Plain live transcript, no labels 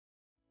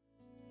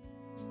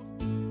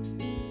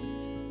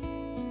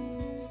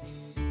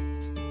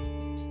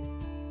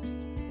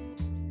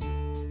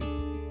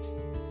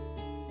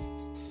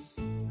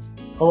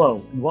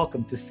Hello and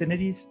welcome to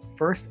Syniti's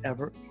first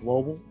ever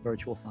global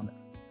virtual summit.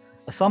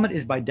 A summit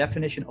is by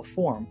definition a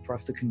forum for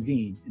us to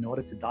convene in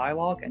order to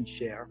dialogue and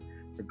share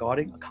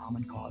regarding a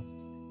common cause.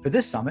 For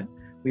this summit,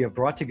 we have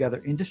brought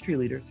together industry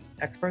leaders,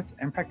 experts,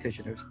 and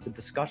practitioners to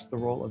discuss the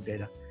role of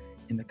data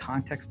in the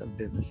context of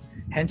business,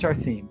 hence our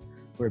theme,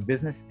 where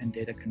business and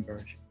data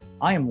converge.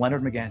 I am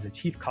Leonard McGann,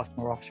 Chief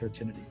Customer Officer at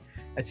Syniti.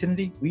 At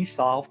Syniti, we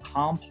solve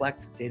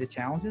complex data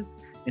challenges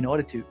in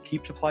order to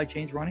keep supply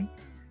chains running,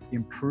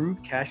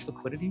 improve cash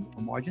liquidity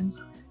or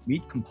margins,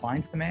 meet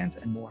compliance demands,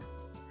 and more.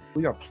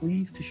 We are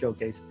pleased to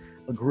showcase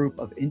a group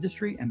of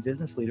industry and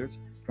business leaders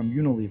from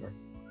Unilever,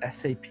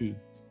 SAP,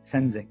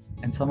 Senzing,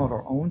 and some of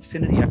our own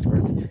Syniti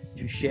experts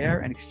to share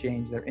and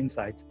exchange their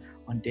insights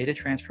on data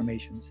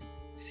transformations,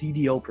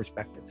 CDO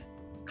perspectives,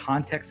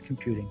 context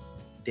computing,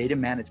 data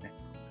management,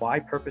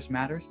 why purpose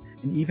matters,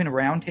 and even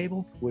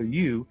roundtables where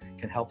you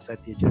can help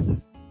set the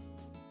agenda.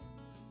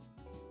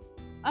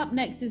 Up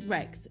next is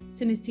Rex,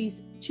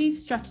 Syniti's Chief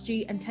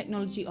Strategy and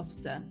Technology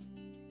Officer.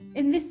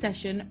 In this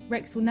session,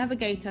 Rex will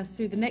navigate us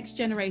through the next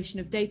generation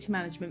of data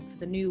management for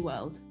the new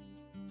world.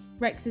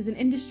 Rex is an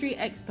industry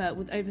expert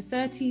with over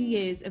 30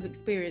 years of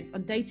experience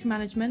on data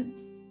management,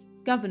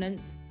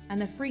 governance,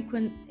 and a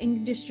frequent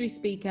industry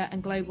speaker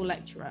and global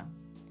lecturer.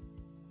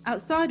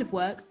 Outside of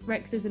work,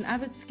 Rex is an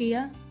avid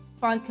skier,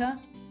 biker,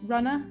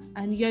 runner,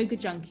 and yoga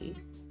junkie.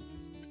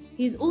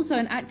 He is also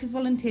an active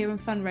volunteer and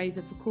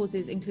fundraiser for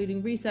causes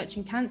including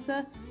researching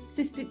cancer,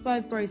 cystic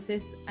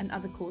fibrosis, and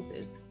other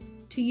causes.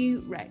 To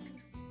you,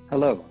 Rex.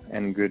 Hello,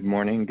 and good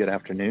morning, good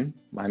afternoon.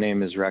 My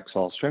name is Rex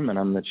Ahlstrom, and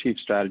I'm the Chief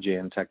Strategy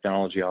and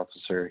Technology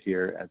Officer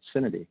here at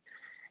Syniti.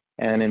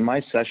 And in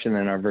my session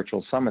in our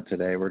virtual summit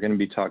today, we're going to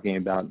be talking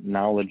about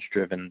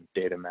knowledge-driven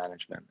data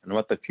management and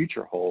what the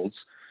future holds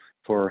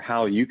for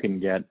how you can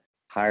get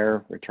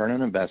higher return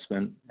on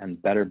investment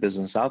and better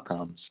business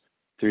outcomes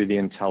through the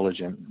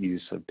intelligent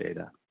use of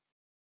data.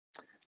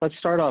 Let's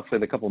start off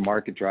with a couple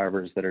market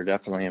drivers that are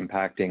definitely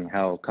impacting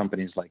how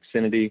companies like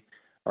Syniti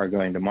are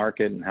going to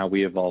market and how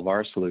we evolve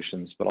our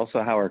solutions, but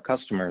also how our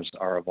customers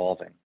are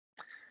evolving.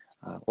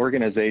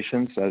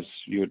 Organizations, as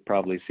you would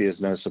probably see as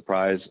no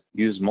surprise,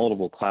 use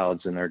multiple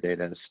clouds in their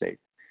data estate.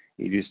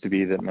 It used to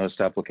be that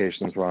most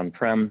applications were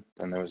on-prem,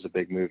 and there was a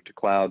big move to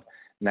cloud.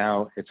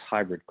 Now it's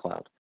hybrid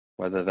cloud,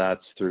 whether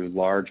that's through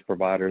large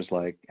providers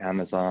like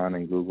Amazon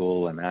and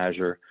Google and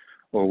Azure,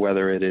 or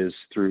whether it is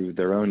through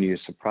their own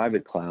use of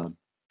private cloud.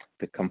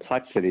 The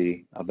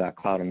complexity of that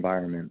cloud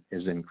environment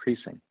is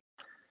increasing.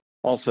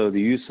 Also,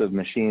 the use of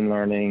machine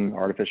learning,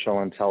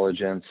 artificial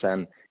intelligence,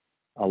 and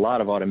a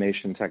lot of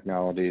automation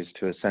technologies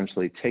to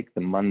essentially take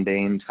the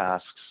mundane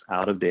tasks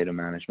out of data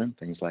management,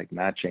 things like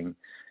matching,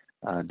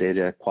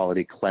 data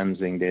quality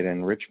cleansing, data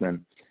enrichment,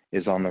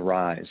 is on the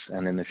rise.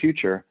 And in the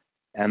future,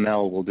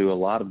 ML will do a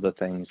lot of the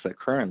things that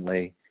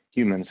currently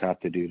humans have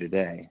to do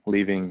today,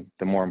 leaving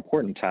the more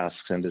important tasks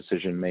and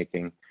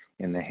decision-making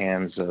in the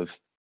hands of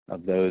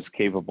those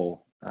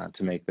capable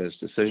to make those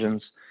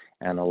decisions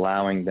and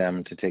allowing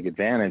them to take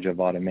advantage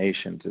of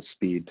automation to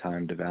speed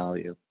time to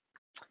value.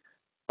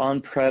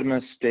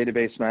 On-premise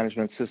database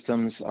management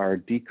systems are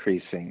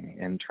decreasing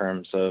in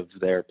terms of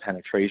their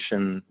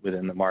penetration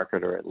within the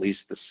market, or at least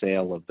the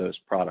sale of those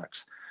products.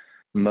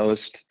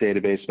 Most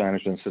database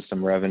management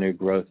system revenue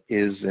growth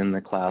is in the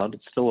cloud.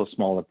 It's still a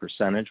smaller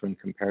percentage when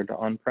compared to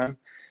on-prem,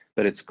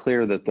 but it's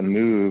clear that the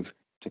move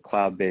to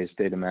cloud-based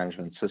data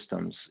management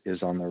systems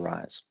is on the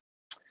rise.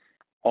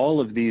 All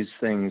of these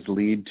things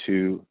lead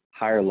to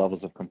higher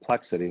levels of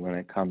complexity when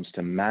it comes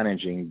to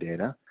managing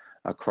data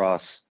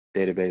across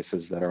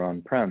databases that are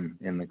on-prem,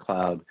 in the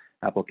cloud,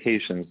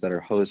 applications that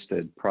are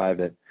hosted,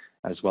 private,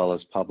 as well as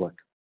public.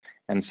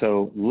 And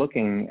so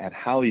looking at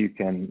how you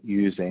can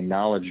use a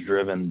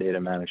knowledge-driven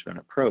data management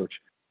approach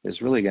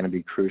is really going to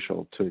be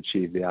crucial to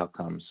achieve the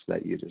outcomes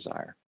that you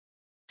desire.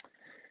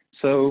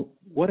 So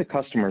what do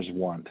customers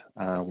want?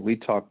 We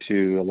talk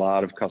to a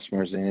lot of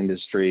customers in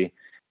industry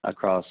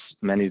across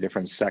many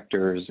different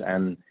sectors,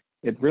 and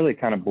it really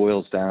kind of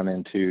boils down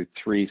into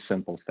three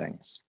simple things.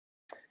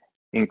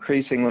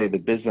 Increasingly, the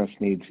business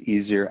needs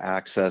easier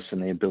access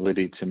and the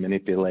ability to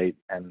manipulate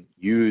and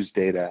use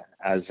data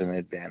as an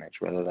advantage,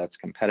 whether that's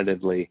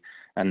competitively,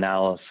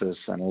 analysis,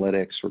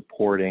 analytics,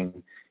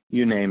 reporting,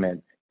 you name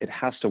it, it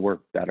has to work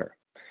better.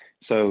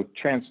 So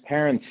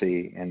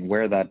transparency in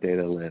where that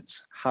data lives,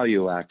 how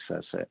you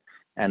access it,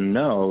 and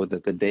know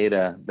that the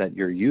data that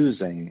you're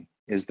using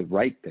is the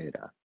right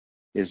data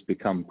is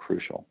become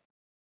crucial.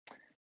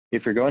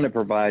 If you're going to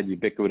provide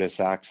ubiquitous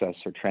access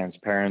or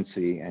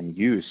transparency and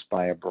use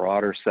by a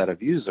broader set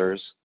of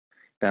users,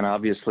 then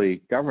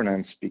obviously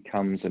governance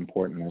becomes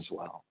important as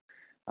well.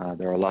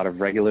 There are a lot of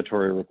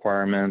regulatory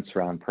requirements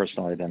around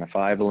personal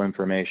identifiable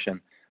information,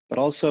 but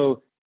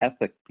also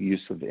ethic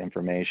use of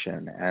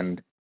information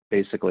and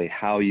basically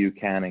how you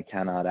can and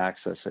cannot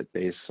access it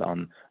based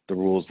on the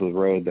rules of the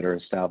road that are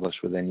established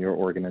within your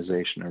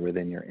organization or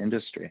within your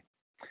industry.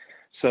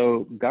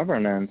 So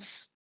governance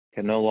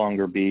can no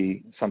longer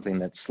be something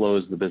that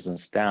slows the business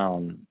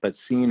down, but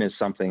seen as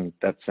something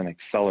that's an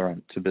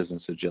accelerant to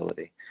business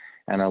agility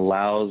and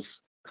allows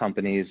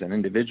companies and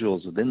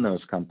individuals within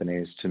those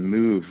companies to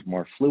move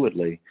more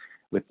fluidly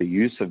with the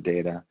use of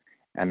data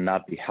and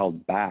not be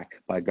held back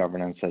by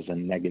governance as a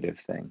negative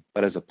thing,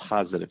 but as a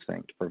positive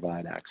thing to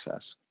provide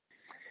access.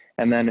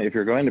 And then if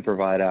you're going to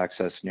provide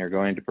access and you're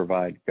going to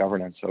provide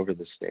governance over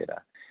this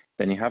data,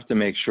 then you have to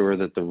make sure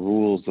that the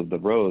rules of the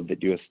road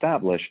that you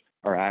establish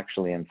are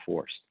actually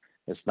enforced.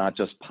 It's not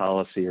just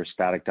policy or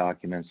static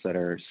documents that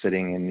are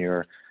sitting in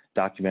your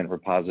document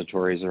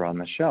repositories or on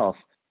the shelf,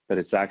 but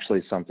it's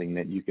actually something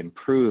that you can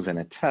prove and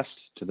attest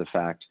to the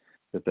fact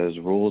that those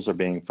rules are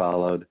being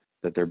followed,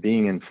 that they're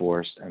being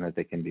enforced, and that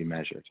they can be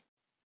measured.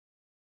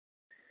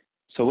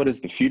 So what does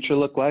the future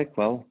look like?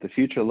 Well, the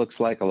future looks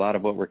like a lot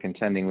of what we're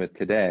contending with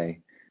today,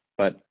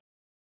 but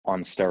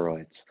on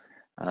steroids.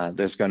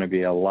 There's going to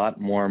be a lot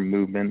more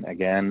movement,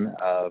 again,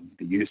 of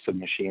the use of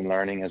machine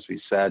learning, as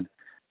we said,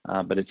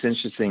 but it's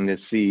interesting to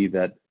see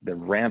that the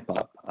ramp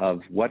up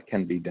of what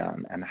can be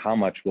done and how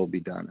much will be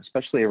done,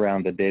 especially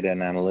around the data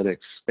and analytics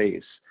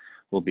space,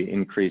 will be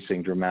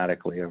increasing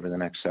dramatically over the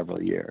next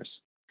several years.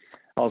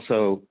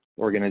 Also,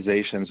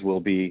 organizations will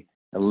be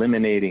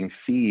eliminating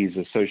fees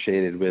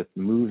associated with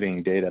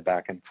moving data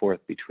back and forth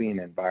between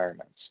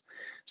environments.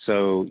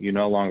 So you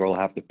no longer will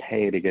have to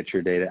pay to get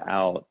your data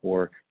out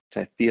or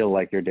to feel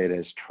like your data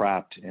is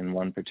trapped in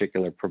one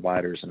particular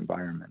provider's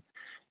environment.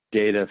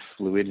 Data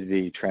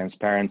fluidity,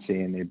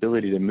 transparency, and the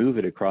ability to move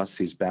it across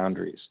these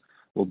boundaries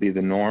will be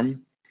the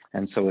norm,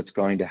 and so it's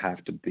going to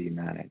have to be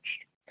managed.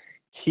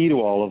 Key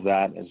to all of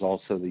that is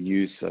also the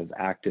use of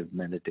active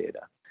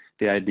metadata.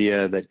 The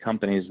idea that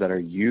companies that are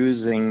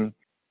using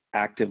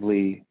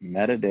actively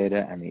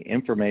metadata and the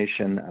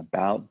information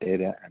about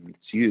data and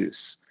its use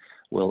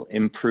will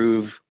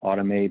improve,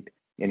 automate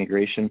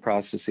integration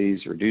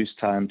processes, reduce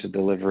time to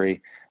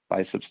delivery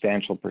by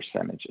substantial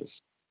percentages.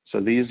 So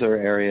these are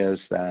areas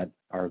that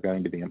are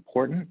going to be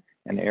important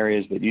and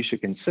areas that you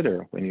should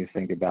consider when you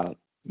think about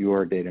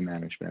your data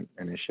management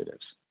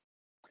initiatives.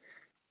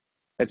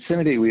 At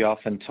Syniti, we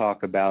often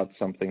talk about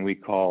something we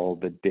call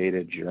the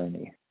data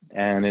journey.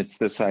 And it's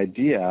this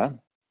idea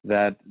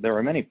that there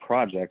are many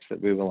projects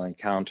that we will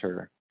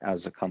encounter as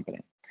a company.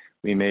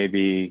 We may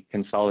be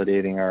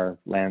consolidating our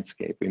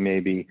landscape. We may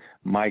be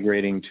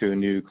migrating to a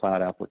new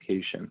cloud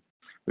application.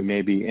 We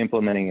may be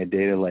implementing a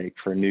data lake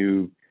for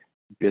new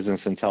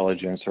business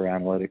intelligence or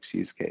analytics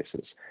use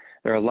cases.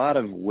 There are a lot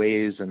of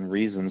ways and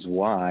reasons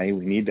why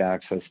we need to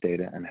access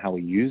data and how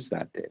we use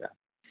that data.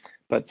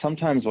 But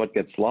sometimes what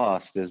gets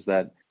lost is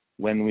that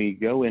when we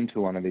go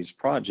into one of these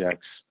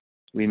projects,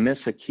 we miss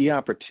a key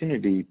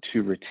opportunity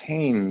to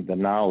retain the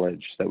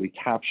knowledge that we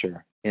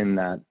capture in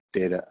that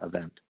data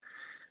event.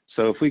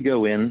 So if we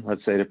go in,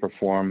 let's say, to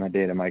perform a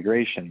data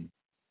migration,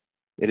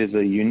 it is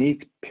a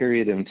unique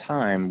period in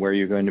time where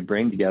you're going to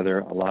bring together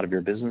a lot of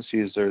your business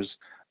users,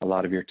 a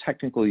lot of your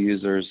technical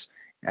users,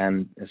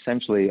 and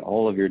essentially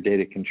all of your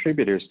data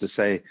contributors to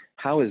say,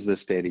 how is this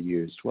data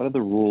used? What are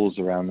the rules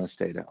around this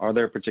data? Are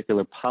there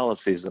particular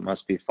policies that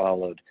must be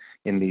followed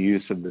in the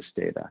use of this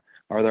data?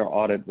 Are there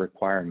audit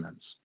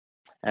requirements?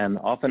 And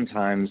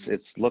oftentimes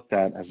it's looked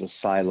at as a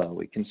silo.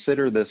 We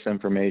consider this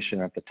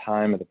information at the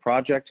time of the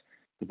project,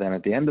 but then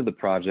at the end of the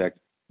project,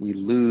 we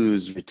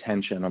lose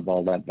retention of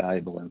all that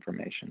valuable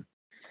information.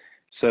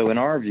 So in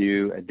our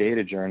view, a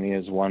data journey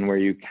is one where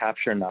you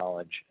capture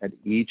knowledge at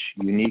each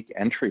unique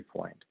entry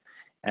point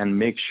and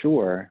make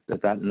sure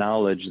that that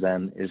knowledge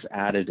then is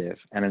additive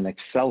and an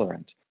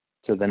accelerant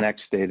to the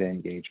next data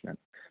engagement.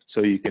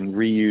 So you can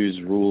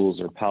reuse rules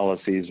or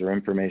policies or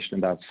information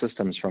about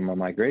systems from a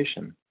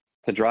migration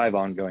to drive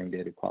ongoing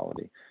data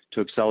quality,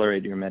 to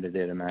accelerate your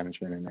metadata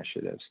management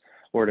initiatives,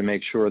 or to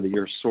make sure that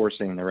you're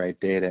sourcing the right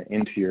data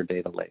into your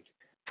data lake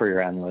for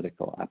your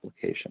analytical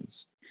applications.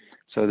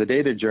 So the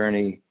data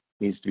journey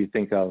needs to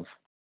be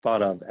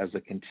thought of as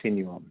a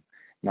continuum,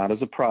 not as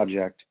a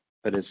project,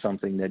 but as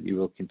something that you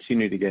will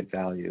continue to get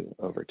value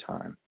over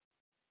time.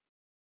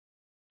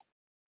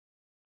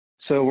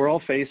 So we're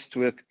all faced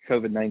with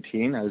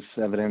COVID-19, as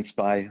evidenced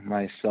by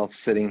myself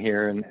sitting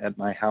here at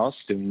my house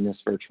doing this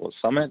virtual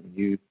summit, and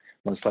you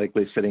most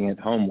likely sitting at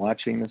home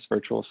watching this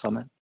virtual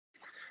summit.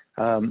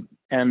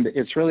 And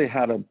it's really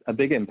had a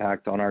big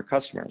impact on our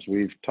customers.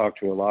 We've talked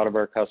to a lot of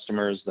our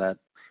customers that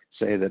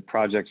say that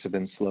projects have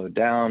been slowed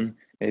down,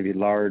 maybe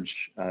large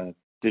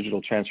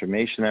digital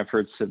transformation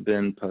efforts have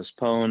been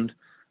postponed.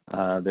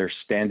 They're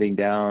standing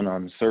down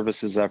on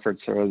services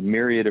efforts. There are a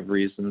myriad of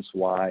reasons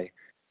why,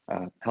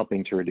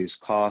 helping to reduce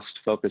cost,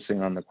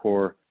 focusing on the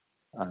core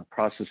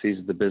processes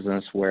of the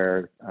business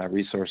where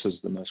resources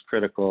are the most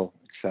critical,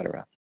 et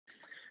cetera.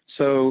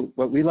 So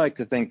what we like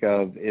to think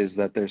of is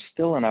that there's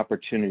still an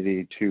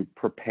opportunity to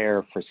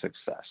prepare for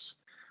success.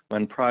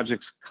 When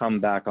projects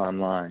come back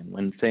online,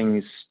 when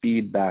things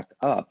speed back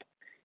up,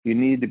 you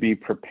need to be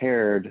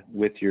prepared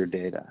with your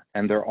data.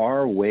 And there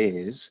are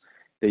ways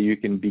that you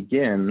can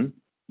begin,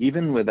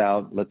 even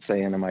without, let's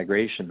say in a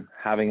migration,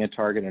 having a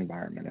target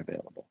environment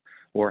available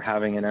or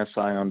having an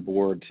SI on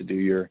board to do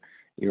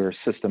your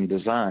system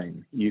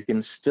design. You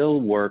can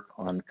still work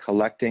on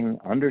collecting,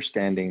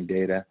 understanding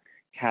data,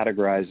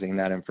 categorizing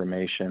that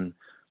information,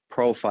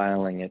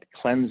 profiling it,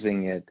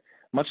 cleansing it,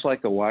 much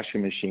like a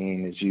washing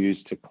machine is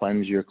used to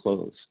cleanse your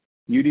clothes.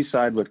 You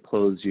decide what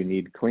clothes you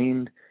need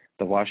cleaned,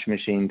 the washing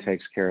machine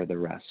takes care of the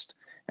rest.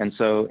 And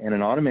so in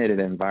an automated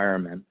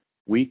environment,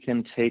 we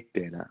can take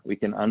data, we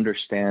can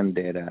understand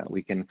data,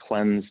 we can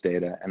cleanse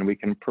data, and we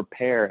can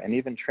prepare and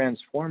even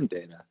transform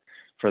data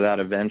for that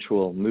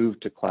eventual move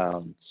to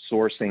cloud,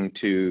 sourcing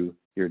to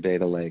your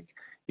data lake,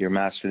 your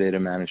master data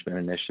management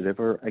initiative,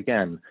 or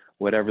again,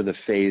 whatever the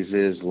phase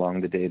is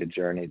along the data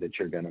journey that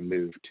you're going to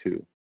move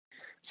to.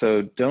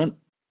 So don't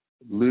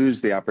lose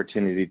the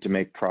opportunity to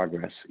make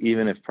progress,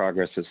 even if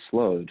progress is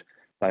slowed,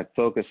 by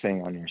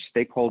focusing on your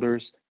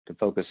stakeholders, to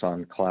focus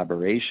on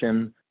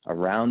collaboration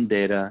around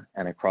data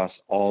and across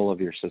all of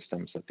your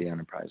systems at the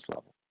enterprise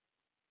level.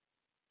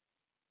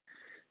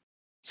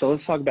 So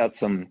let's talk about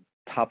some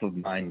top of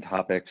mind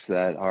topics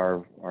that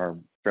are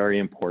very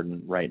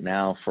important right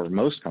now for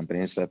most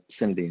companies,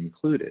 Syniti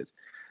included.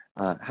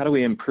 How do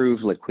we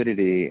improve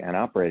liquidity and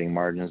operating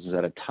margins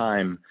at a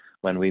time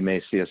when we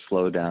may see a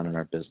slowdown in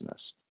our business?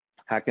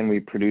 How can we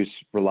produce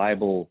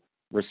reliable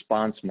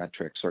response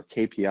metrics or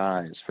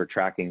KPIs for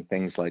tracking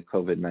things like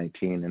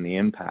COVID-19 and the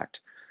impact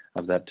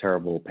of that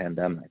terrible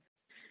pandemic?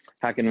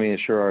 How can we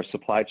assure our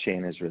supply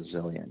chain is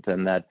resilient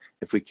and that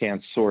if we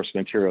can't source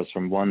materials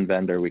from one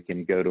vendor, we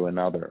can go to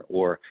another,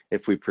 or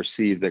if we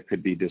perceive there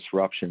could be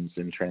disruptions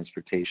in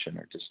transportation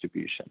or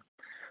distribution?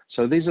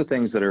 So these are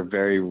things that are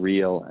very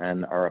real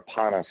and are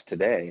upon us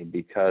today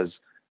because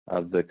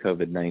of the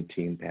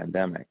COVID-19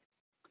 pandemic.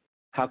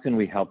 How can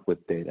we help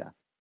with data?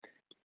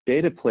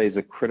 Data plays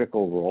a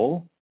critical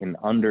role in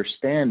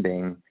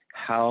understanding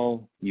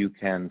how you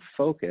can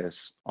focus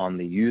on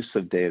the use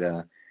of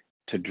data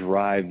to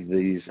drive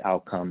these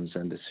outcomes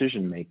and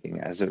decision-making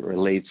as it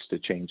relates to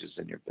changes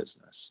in your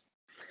business.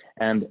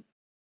 And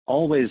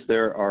always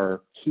there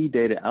are key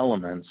data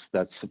elements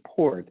that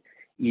support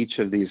each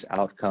of these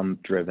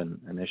outcome-driven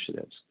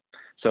initiatives.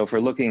 So if we're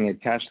looking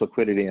at cash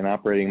liquidity and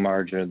operating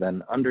margin,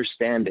 then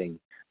understanding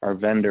our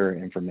vendor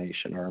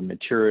information, our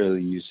material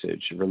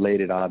usage,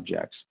 related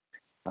objects,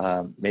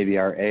 maybe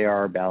our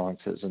AR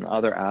balances and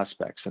other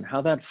aspects, and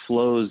how that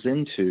flows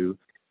into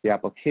the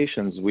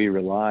applications we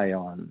rely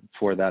on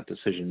for that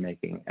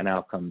decision-making and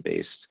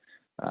outcome-based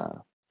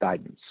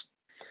guidance.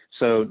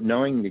 So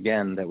knowing,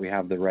 again, that we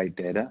have the right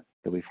data,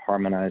 that we've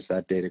harmonized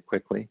that data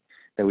quickly,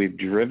 that we've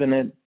driven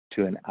it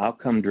to an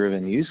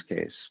outcome-driven use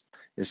case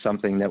is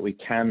something that we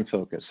can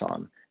focus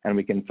on, and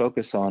we can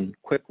focus on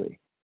quickly.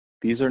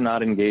 These are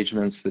not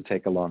engagements that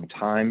take a long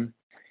time.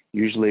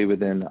 Usually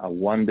within a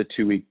 1 to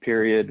 2 week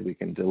period, we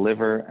can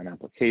deliver an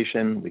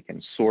application, we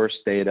can source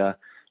data,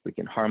 we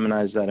can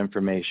harmonize that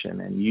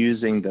information, and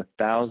using the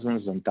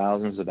thousands and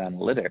thousands of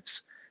analytics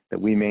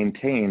that we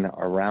maintain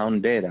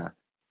around data,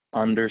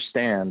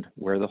 understand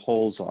where the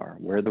holes are,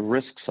 where the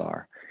risks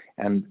are,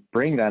 and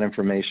bring that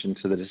information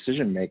to the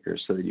decision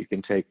makers so that you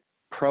can take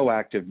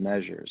proactive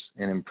measures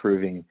in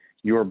improving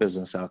your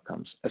business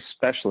outcomes,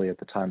 especially at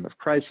the time of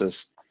crisis,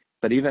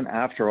 but even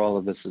after all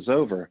of this is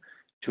over,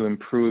 to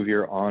improve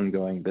your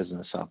ongoing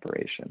business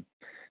operation.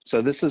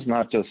 So this is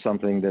not just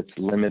something that's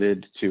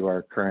limited to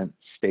our current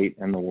state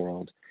in the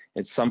world.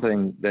 It's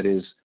something that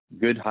is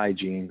good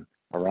hygiene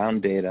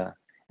around data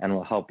and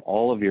will help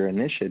all of your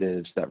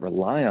initiatives that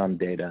rely on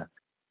data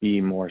be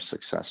more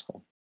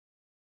successful.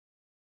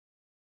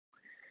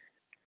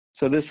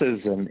 So this is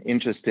an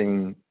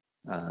interesting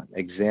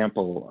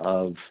example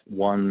of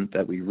one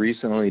that we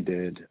recently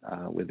did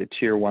with a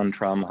Tier 1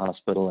 trauma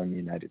hospital in the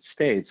United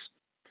States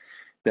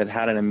that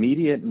had an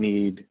immediate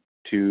need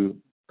to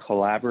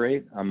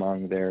collaborate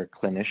among their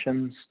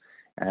clinicians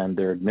and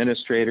their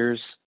administrators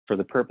for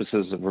the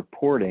purposes of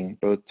reporting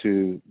both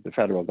to the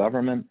federal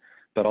government,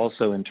 but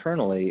also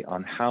internally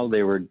on how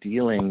they were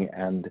dealing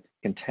and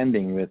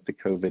contending with the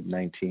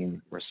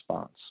COVID-19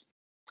 response.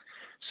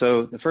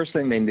 So the first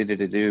thing they needed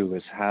to do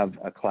was have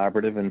a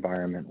collaborative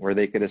environment where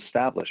they could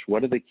establish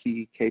what are the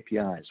key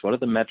KPIs, what are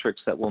the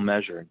metrics that we'll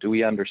measure, do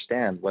we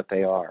understand what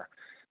they are,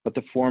 what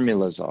the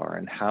formulas are,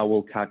 and how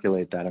we'll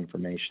calculate that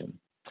information.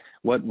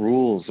 What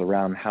rules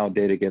around how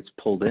data gets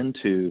pulled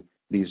into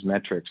these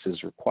metrics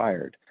is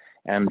required,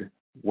 and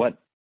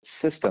what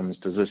systems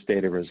does this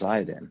data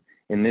reside in?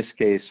 In this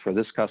case, for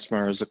this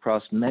customer, is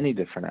across many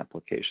different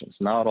applications,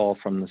 not all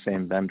from the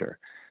same vendor.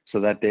 So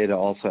that data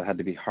also had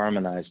to be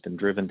harmonized and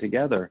driven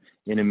together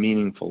in a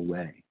meaningful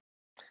way.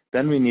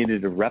 Then we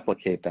needed to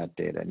replicate that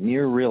data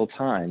near real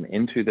time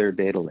into their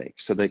data lake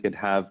so they could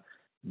have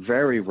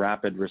very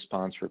rapid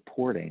response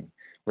reporting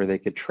where they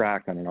could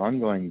track on an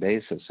ongoing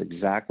basis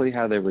exactly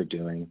how they were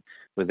doing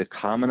with a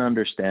common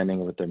understanding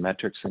of what their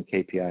metrics and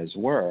KPIs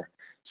were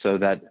so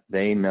that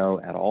they know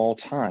at all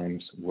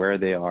times where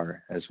they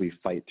are as we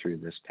fight through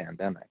this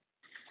pandemic.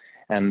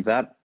 And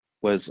that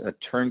was a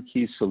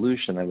turnkey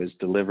solution that was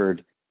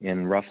delivered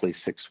in roughly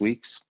 6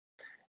 weeks.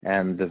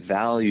 And the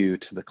value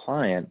to the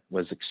client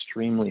was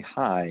extremely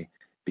high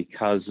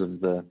because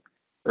of the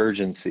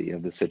urgency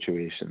of the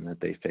situation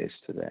that they face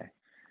today.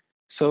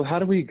 So how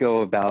do we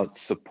go about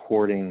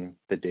supporting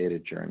the data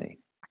journey?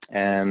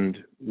 And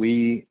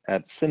we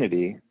at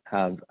Syniti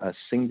have a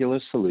singular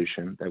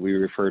solution that we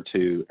refer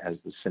to as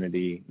the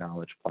Syniti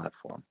Knowledge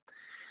Platform.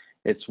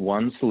 It's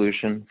one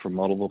solution for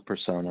multiple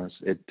personas.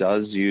 It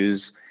does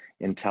use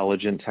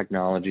intelligent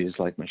technologies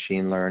like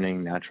machine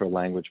learning, natural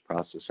language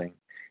processing,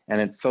 and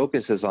it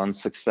focuses on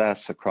success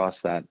across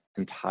that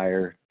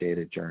entire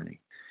data journey.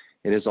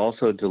 It is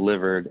also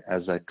delivered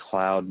as a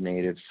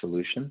cloud-native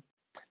solution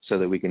so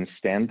that we can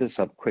stand this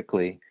up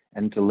quickly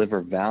and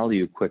deliver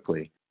value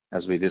quickly,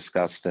 as we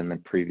discussed in the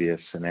previous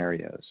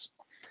scenarios.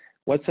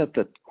 What's at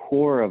the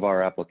core of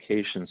our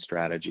application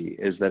strategy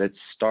is that it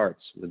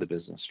starts with a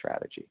business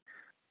strategy.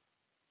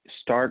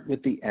 Start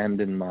with the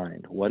end in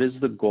mind. What is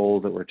the goal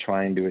that we're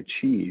trying to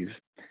achieve,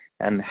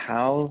 and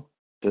how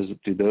do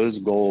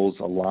those goals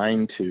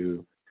align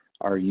to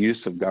our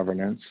use of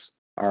governance,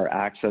 our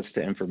access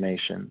to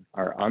information,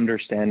 our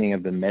understanding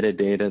of the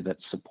metadata that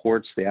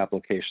supports the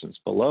applications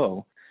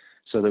below,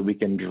 so that we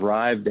can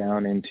drive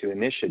down into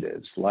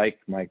initiatives like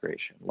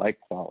migration, like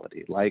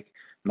quality, like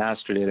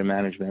master data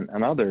management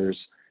and others,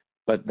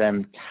 but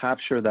then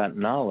capture that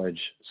knowledge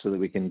so that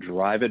we can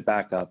drive it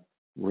back up,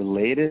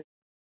 relate it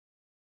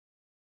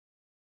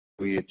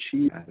to we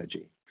achieve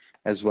strategy,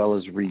 as well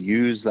as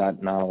reuse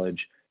that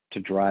knowledge to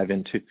drive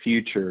into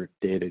future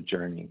data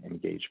journey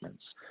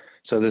engagements.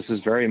 So this is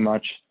very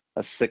much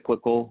a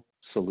cyclical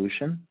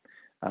solution.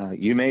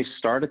 You may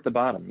start at the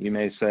bottom. You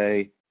may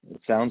say,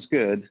 it sounds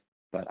good,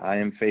 but I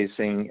am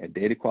facing a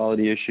data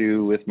quality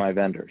issue with my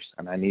vendors,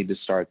 and I need to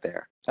start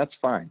there. That's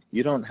fine.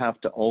 You don't have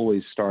to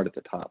always start at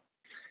the top.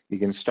 You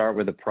can start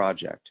with a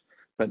project,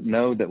 but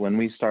know that when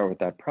we start with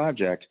that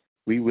project,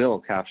 we will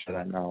capture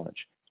that knowledge.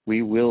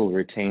 We will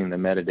retain the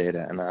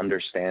metadata and the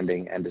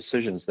understanding and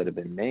decisions that have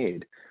been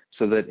made,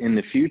 so that in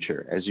the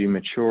future, as you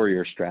mature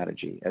your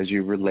strategy, as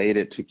you relate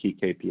it to key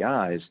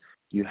KPIs,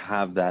 you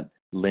have that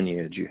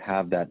lineage, you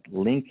have that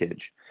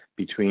linkage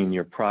between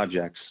your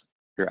projects,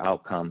 your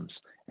outcomes,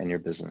 and your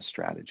business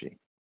strategy.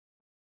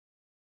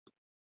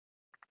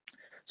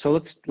 So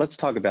let's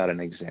talk about an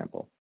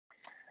example.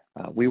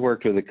 We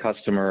worked with a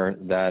customer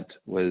that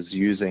was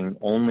using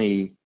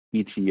only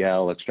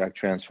ETL, extract,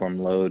 transform,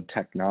 load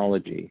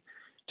technology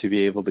to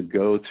be able to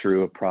go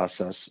through a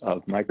process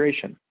of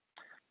migration,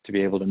 to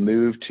be able to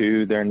move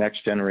to their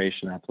next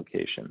generation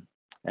application.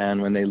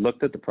 And when they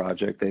looked at the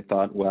project, they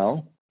thought,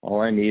 well, all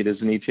I need is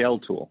an ETL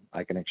tool.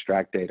 I can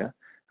extract data,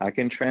 I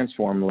can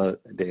transform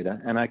data,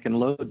 and I can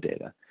load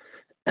data.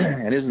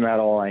 And isn't that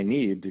all I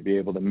need to be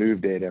able to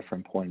move data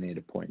from point A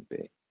to point B?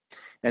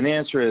 And the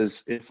answer is,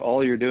 if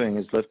all you're doing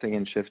is lifting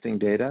and shifting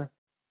data,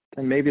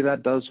 then maybe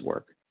that does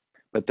work.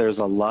 But there's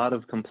a lot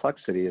of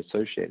complexity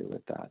associated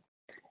with that.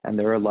 And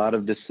there are a lot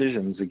of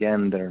decisions,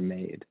 again, that are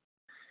made.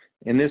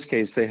 In this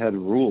case, they had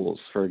rules.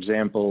 For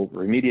example,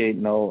 remediate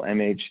null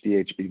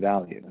MHDHB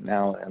value.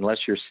 Now, unless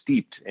you're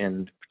steeped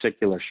in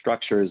particular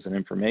structures and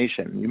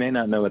information, you may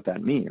not know what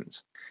that means.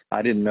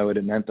 I didn't know what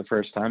it meant the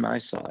first time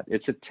I saw it.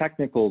 It's a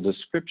technical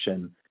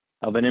description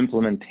of an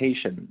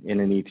implementation in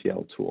an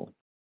ETL tool.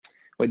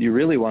 What you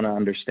really want to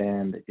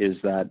understand is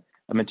that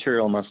a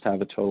material must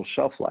have a total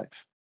shelf life.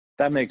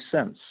 That makes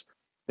sense.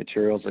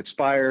 Materials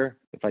expire.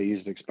 If I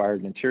use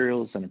expired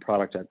materials in a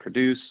product I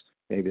produce,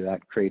 maybe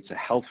that creates a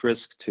health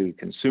risk to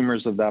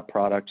consumers of that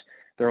product.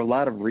 There are a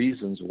lot of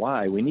reasons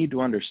why we need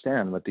to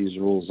understand what these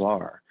rules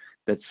are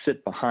that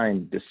sit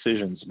behind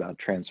decisions about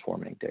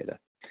transforming data.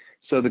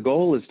 So the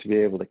goal is to be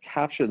able to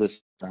capture this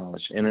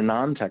knowledge in a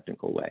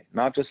non-technical way,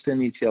 not just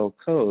in ETL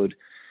code,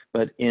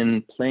 but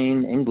in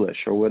plain English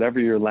or whatever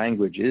your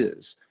language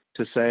is,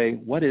 to say,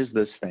 what is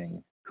this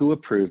thing? Who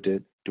approved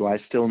it? Do I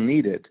still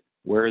need it?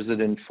 Where is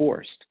it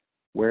enforced?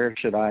 Where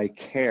should I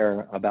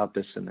care about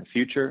this in the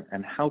future?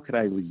 And how could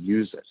I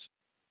reuse it?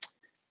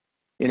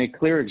 In a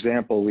clear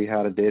example, we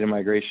had a data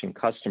migration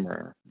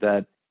customer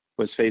that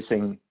was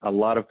facing a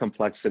lot of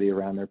complexity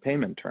around their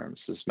payment terms.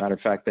 As a matter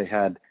of fact, they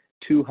had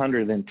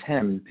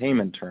 210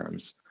 payment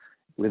terms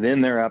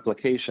within their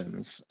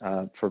applications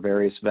for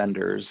various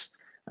vendors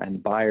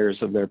and buyers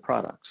of their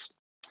products.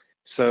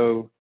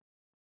 So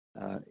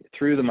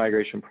through the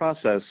migration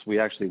process, we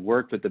actually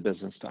worked with the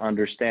business to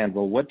understand,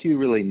 well, what do you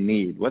really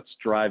need? What's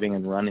driving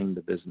and running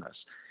the business?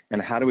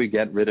 And how do we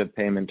get rid of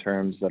payment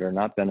terms that are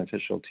not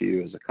beneficial to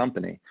you as a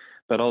company,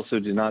 but also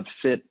do not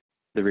fit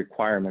the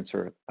requirements,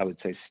 or I would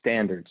say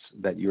standards,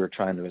 that you are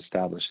trying to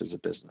establish as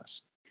a business?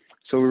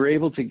 So we were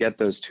able to get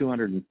those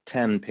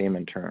 210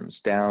 payment terms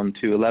down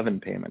to 11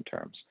 payment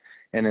terms.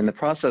 And in the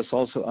process,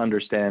 also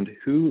understand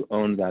who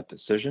owned that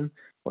decision.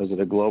 Was it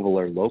a global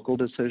or local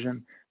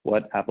decision?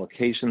 What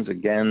applications,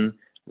 again,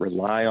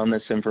 rely on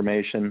this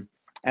information?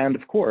 And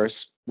of course,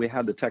 we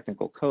had the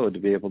technical code to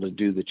be able to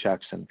do the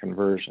checks and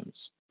conversions.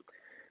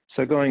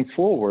 So going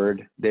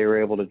forward, they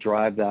were able to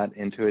drive that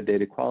into a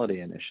data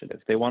quality initiative.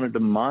 They wanted to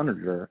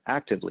monitor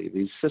actively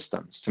these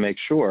systems to make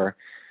sure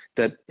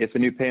that if a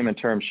new payment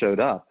term showed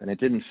up and it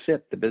didn't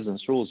fit the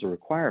business rules or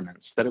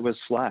requirements, that it was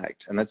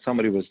flagged and that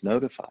somebody was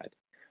notified.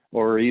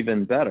 Or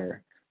even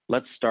better,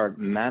 let's start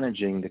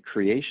managing the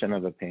creation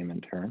of a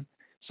payment term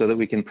so that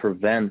we can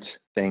prevent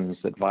things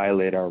that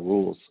violate our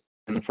rules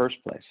in the first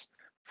place.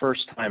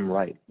 first time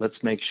right. Let's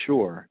make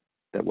sure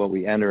that what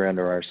we enter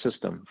into our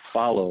system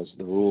follows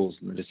the rules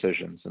and the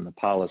decisions and the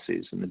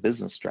policies and the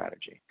business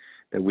strategy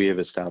that we have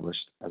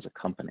established as a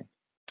company.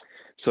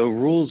 So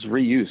rules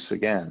reuse,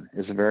 again,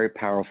 is a very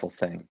powerful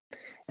thing.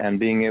 And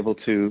being able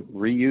to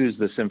reuse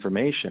this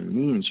information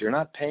means you're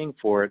not paying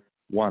for it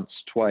once,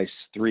 twice,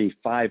 3,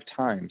 5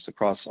 times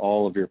across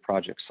all of your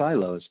project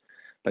silos,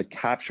 but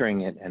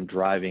capturing it and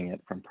driving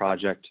it from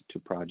project to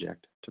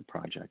project to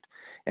project.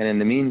 And in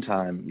the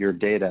meantime, your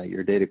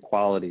data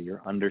quality,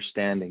 your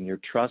understanding, your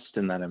trust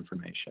in that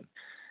information,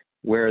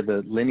 where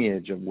the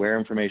lineage of where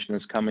information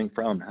is coming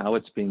from, how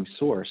it's being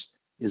sourced,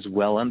 is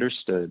well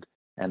understood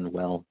and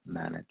well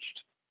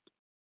managed.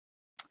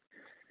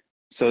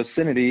 So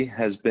Syniti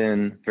has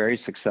been very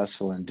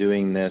successful in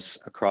doing this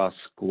across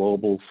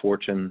global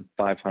Fortune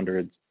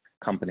 500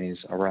 companies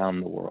around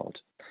the world.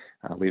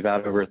 We've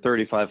had over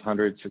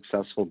 3,500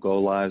 successful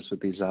go-lives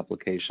with these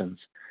applications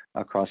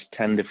across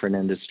 10 different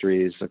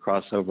industries,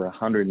 across over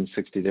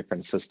 160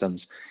 different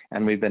systems,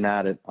 and we've been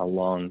at it a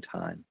long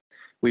time.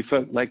 We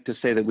like to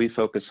say that we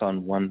focus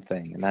on one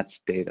thing, and that's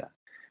data,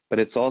 but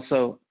it's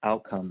also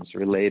outcomes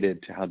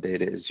related to how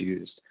data is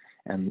used.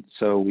 And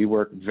so we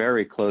work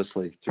very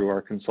closely through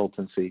our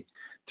consultancy,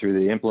 through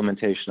the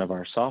implementation of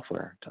our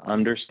software to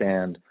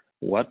understand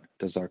what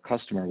does our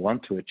customer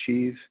want to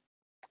achieve,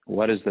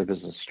 what is their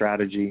business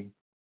strategy,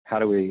 how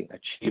do we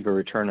achieve a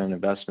return on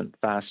investment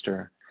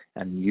faster,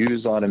 and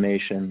use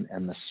automation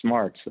and the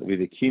smarts that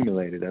we've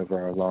accumulated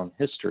over our long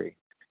history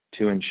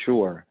to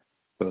ensure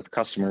both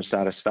customer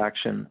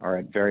satisfaction are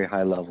at very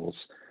high levels,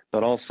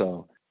 but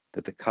also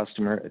that the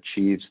customer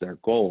achieves their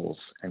goals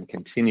and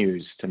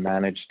continues to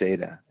manage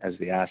data as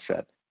the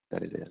asset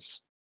that it is.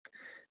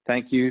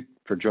 Thank you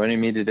for joining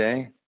me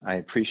today. I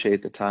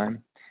appreciate the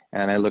time,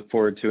 and I look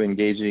forward to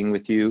engaging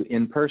with you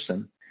in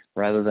person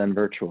rather than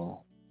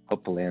virtual,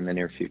 hopefully in the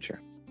near future.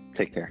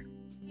 Take care.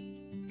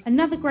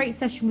 Another great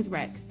session with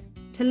Rex.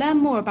 To learn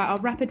more about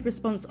our rapid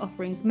response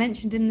offerings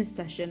mentioned in this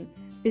session,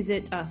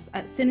 visit us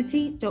at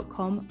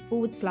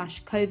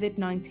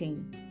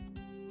syniti.com/COVID-19.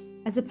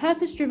 As a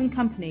purpose-driven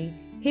company,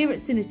 here at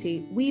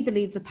Syniti, we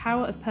believe the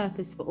power of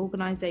purpose for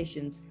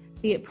organisations,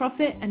 be it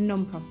profit and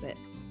non-profit.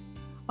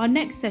 Our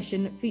next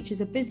session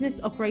features a business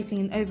operating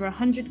in over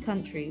 100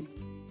 countries,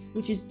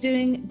 which is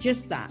doing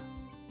just that.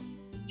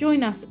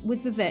 Join us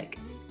with Vivek,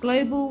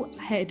 Global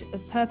Head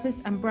of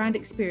Purpose and Brand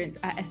Experience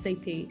at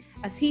SAP,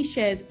 as he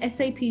shares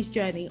SAP's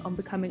journey on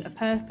becoming a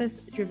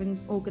purpose-driven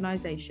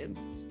organisation.